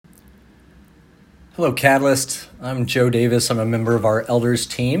Hello, Catalyst. I'm Joe Davis. I'm a member of our elders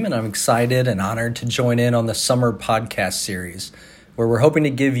team, and I'm excited and honored to join in on the summer podcast series, where we're hoping to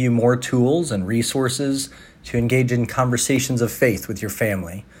give you more tools and resources to engage in conversations of faith with your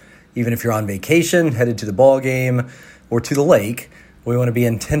family. Even if you're on vacation, headed to the ball game, or to the lake, we want to be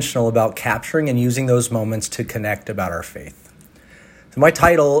intentional about capturing and using those moments to connect about our faith. So my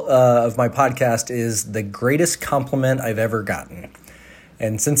title of my podcast is The Greatest Compliment I've Ever Gotten.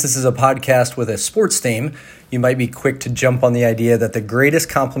 And since this is a podcast with a sports theme, you might be quick to jump on the idea that the greatest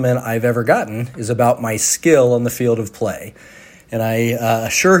compliment I've ever gotten is about my skill on the field of play. And I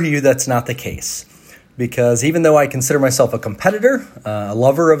assure you that's not the case. Because even though I consider myself a competitor, a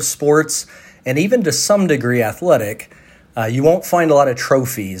lover of sports, and even to some degree athletic, you won't find a lot of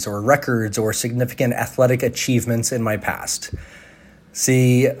trophies or records or significant athletic achievements in my past.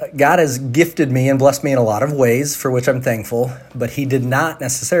 See, God has gifted me and blessed me in a lot of ways, for which I'm thankful, but He did not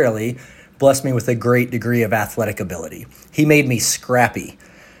necessarily bless me with a great degree of athletic ability. He made me scrappy,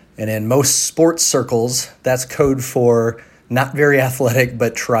 and in most sports circles, that's code for not very athletic,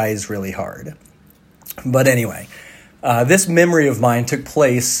 but tries really hard. But anyway, this memory of mine took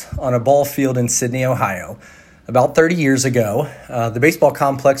place on a ball field in Sydney, Ohio. About 30 years ago, the baseball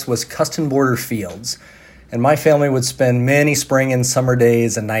complex was Custon Border Fields, and my family would spend many spring and summer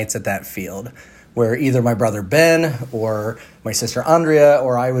days and nights at that field, where either my brother Ben or my sister Andrea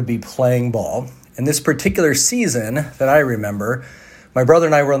or I would be playing ball. And this particular season that I remember, my brother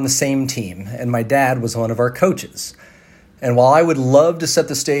and I were on the same team, and my dad was one of our coaches. And while I would love to set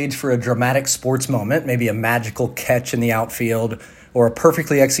the stage for a dramatic sports moment, maybe a magical catch in the outfield or a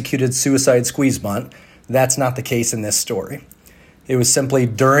perfectly executed suicide squeeze bunt, that's not the case in this story. It was simply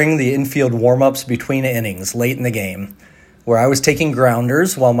during the infield warm-ups between innings late in the game, where I was taking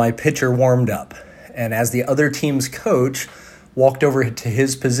grounders while my pitcher warmed up. And as the other team's coach walked over to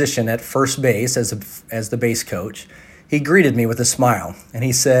his position at first base as the base coach, he greeted me with a smile. And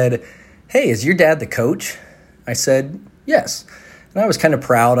he said, "Hey, is your dad the coach?" I said, "Yes." And I was kind of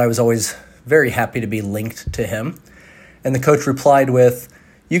proud. I was always very happy to be linked to him. And the coach replied with,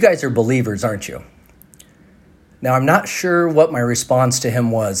 "You guys are believers, aren't you?" Now, I'm not sure what my response to him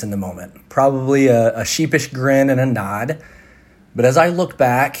was in the moment. Probably a sheepish grin and a nod. But as I look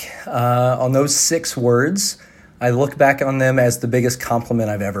back on those 6 words, I look back on them as the biggest compliment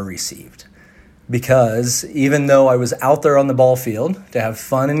I've ever received. Because even though I was out there on the ball field to have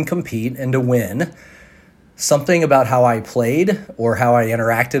fun and compete and to win, something about how I played or how I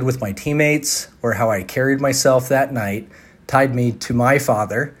interacted with my teammates or how I carried myself that night tied me to my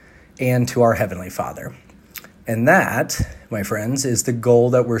Father and to our Heavenly Father. And that, my friends, is the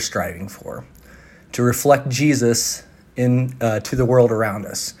goal that we're striving for, to reflect Jesus to the world around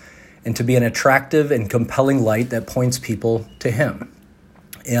us and to be an attractive and compelling light that points people to Him.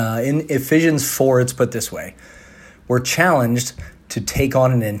 In Ephesians 4, it's put this way: we're challenged to take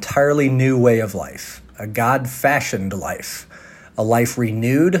on an entirely new way of life, a God-fashioned life, a life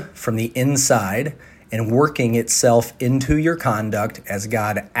renewed from the inside and working itself into your conduct as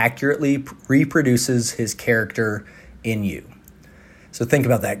God accurately reproduces His character in you. So think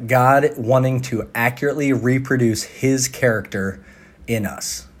about that. God wanting to accurately reproduce His character in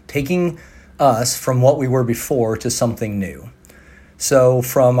us, taking us from what we were before to something new. So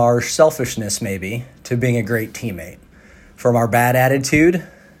from our selfishness maybe to being a great teammate, from our bad attitude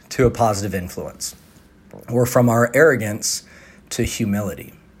to a positive influence, or from our arrogance to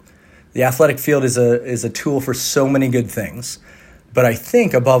humility. The athletic field is a tool for so many good things, but I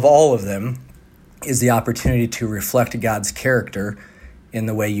think above all of them is the opportunity to reflect God's character in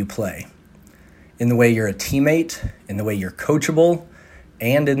the way you play, in the way you're a teammate, in the way you're coachable,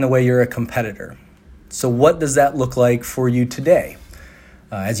 and in the way you're a competitor. So what does that look like for you today?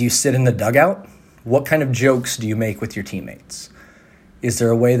 As you sit in the dugout, what kind of jokes do you make with your teammates? Is there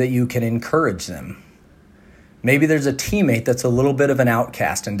a way that you can encourage them? Maybe there's a teammate that's a little bit of an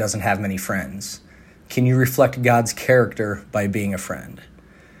outcast and doesn't have many friends. Can you reflect God's character by being a friend?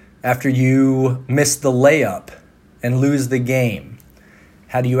 After you miss the layup and lose the game,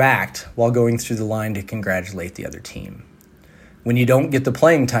 how do you act while going through the line to congratulate the other team? When you don't get the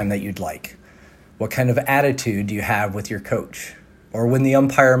playing time that you'd like, what kind of attitude do you have with your coach? Or when the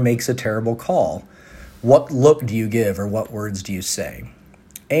umpire makes a terrible call, what look do you give or what words do you say?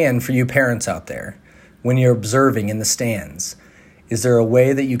 And for you parents out there, when you're observing in the stands, is there a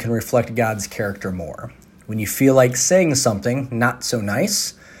way that you can reflect God's character more? When you feel like saying something not so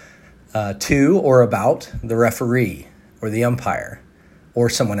nice to or about the referee or the umpire or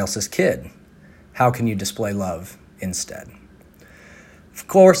someone else's kid, how can you display love instead? Of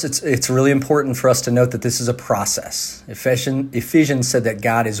course, it's really important for us to note that this is a process. Ephesians said that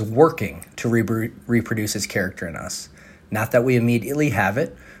God is working to reproduce his character in us. Not that we immediately have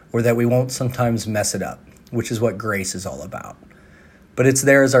it or that we won't sometimes mess it up, which is what grace is all about. But it's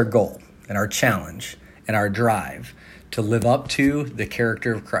there as our goal and our challenge and our drive to live up to the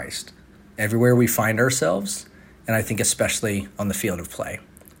character of Christ everywhere we find ourselves, and I think especially on the field of play.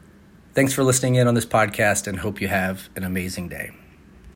 Thanks for listening in on this podcast, and hope you have an amazing day.